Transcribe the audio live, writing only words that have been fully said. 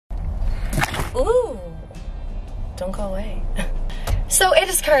Ooh, don't go away. So it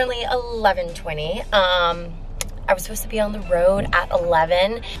is currently 11:20. I was supposed to be on the road at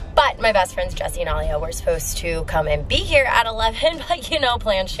 11, but my best friends Jessie and Alia were supposed to come and be here at 11, but you know,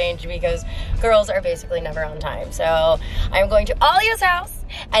 plans change because girls are basically never on time. So I'm going to Alia's house,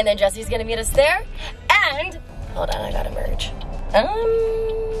 and then Jessie's gonna meet us there, and hold on, I gotta merge.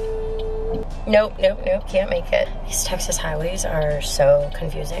 Nope, can't make it. These Texas highways are so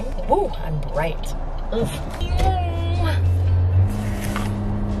confusing. Woo, I'm bright. Oof.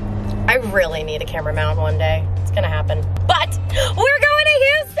 I really need a camera mount one day. It's gonna happen. But we're going to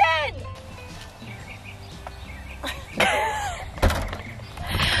Houston!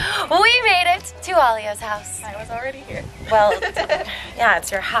 We made it to Alia's house. I was already here. Well, yeah,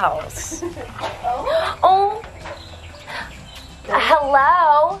 it's your house. Oh.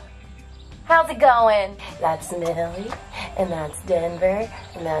 Hello. How's it going? That's Millie, and that's Denver,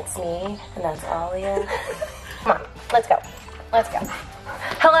 and that's me, and that's Alia. Come on, let's go. Let's go.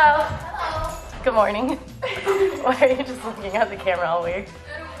 Hello. Hello. Good morning. Why are you just looking at the camera all weird?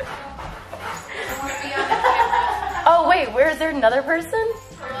 Oh wait, where's there another person?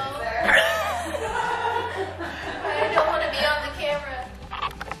 Hello there. I don't want to be on the camera.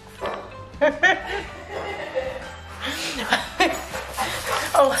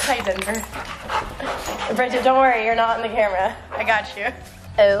 Oh, hi Denver. Bridget, don't worry, you're not on the camera. I got you.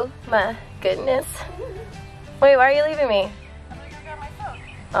 Oh my goodness. Wait, why are you leaving me? I'm gonna go grab my phone.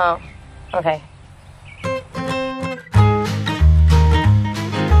 Oh, okay.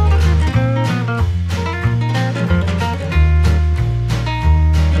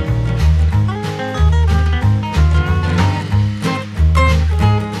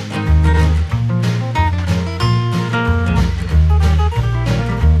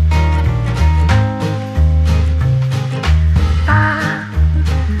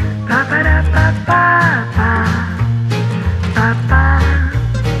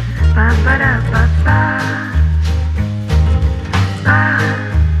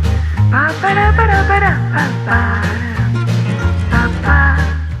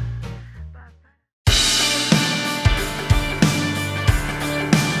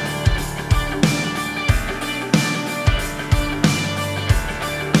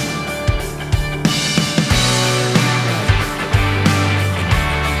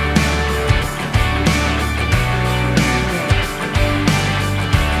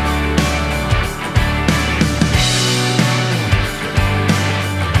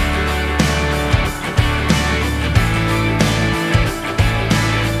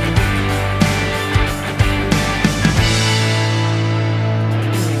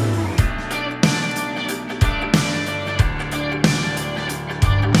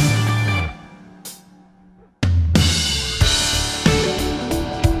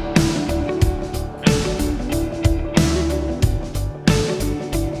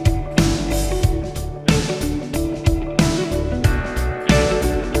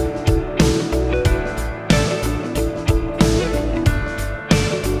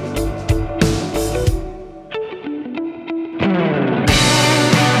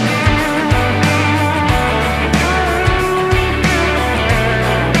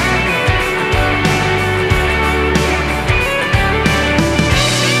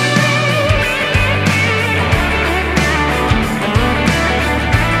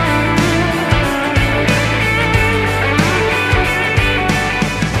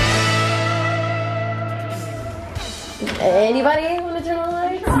 Anybody want to turn on the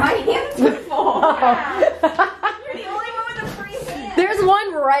lights? My hands are full. Yeah. You're the only one with a free hand. There's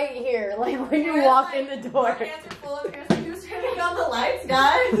one right here, like when you walk in the door. My hands are full. Apparently, who's turning on the lights,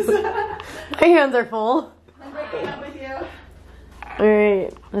 guys? My hands are full. I'm breaking up with you.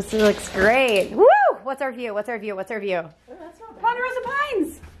 Alright, this looks great. Woo! What's our view? What's our view? What's our view? Oh, that's not bad. Ponderosa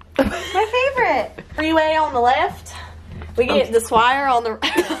Pines. My favorite. Freeway on the left. We get the Swire on the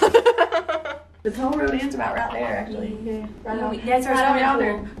right. The toll road ends about right there, actually. Yeah, right on. That's our right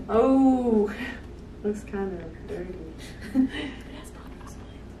swimming there. Oh, looks kind of dirty.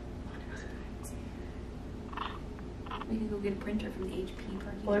 We can go get a printer from the HP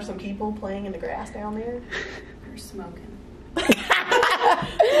parking. Well, there's some people playing in the grass down there. Or smoking.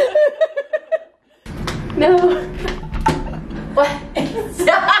 No. What?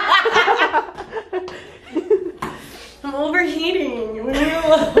 I'm overheating. Leave me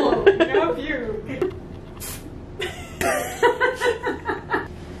alone. No view.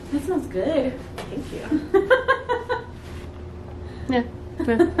 That smells good. Thank you. Yeah.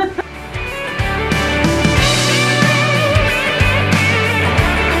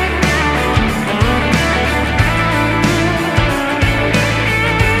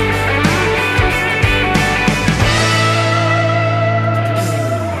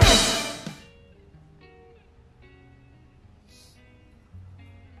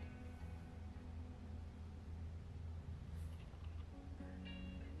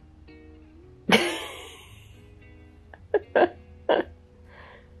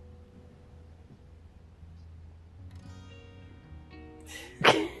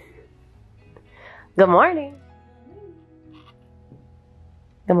 Good morning.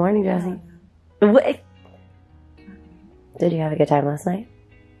 Good morning, Jessie. What? Did you have a good time last night?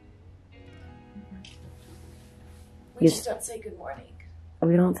 We just don't say good morning.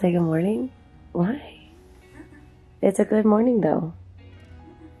 We don't say good morning? Why? It's a good morning, though.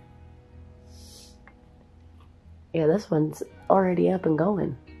 Yeah, this one's already up and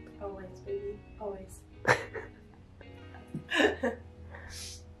going. Always, baby. Always.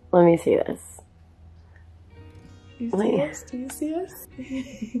 Let me see this. You see us? Do you see us?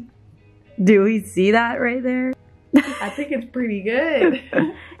 Do we see that right there? I think it's pretty good.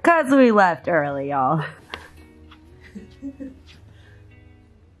 Because we left early, y'all.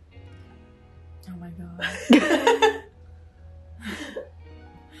 Oh my god.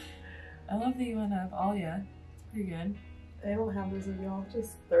 I love that you went up Alia. It's pretty good. They don't have those of y'all,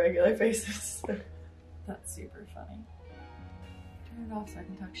 just the regular faces. That's super funny. Turn it off so I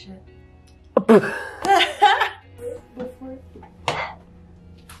can talk shit. Before.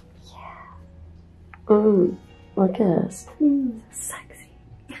 Look at this. Sexy.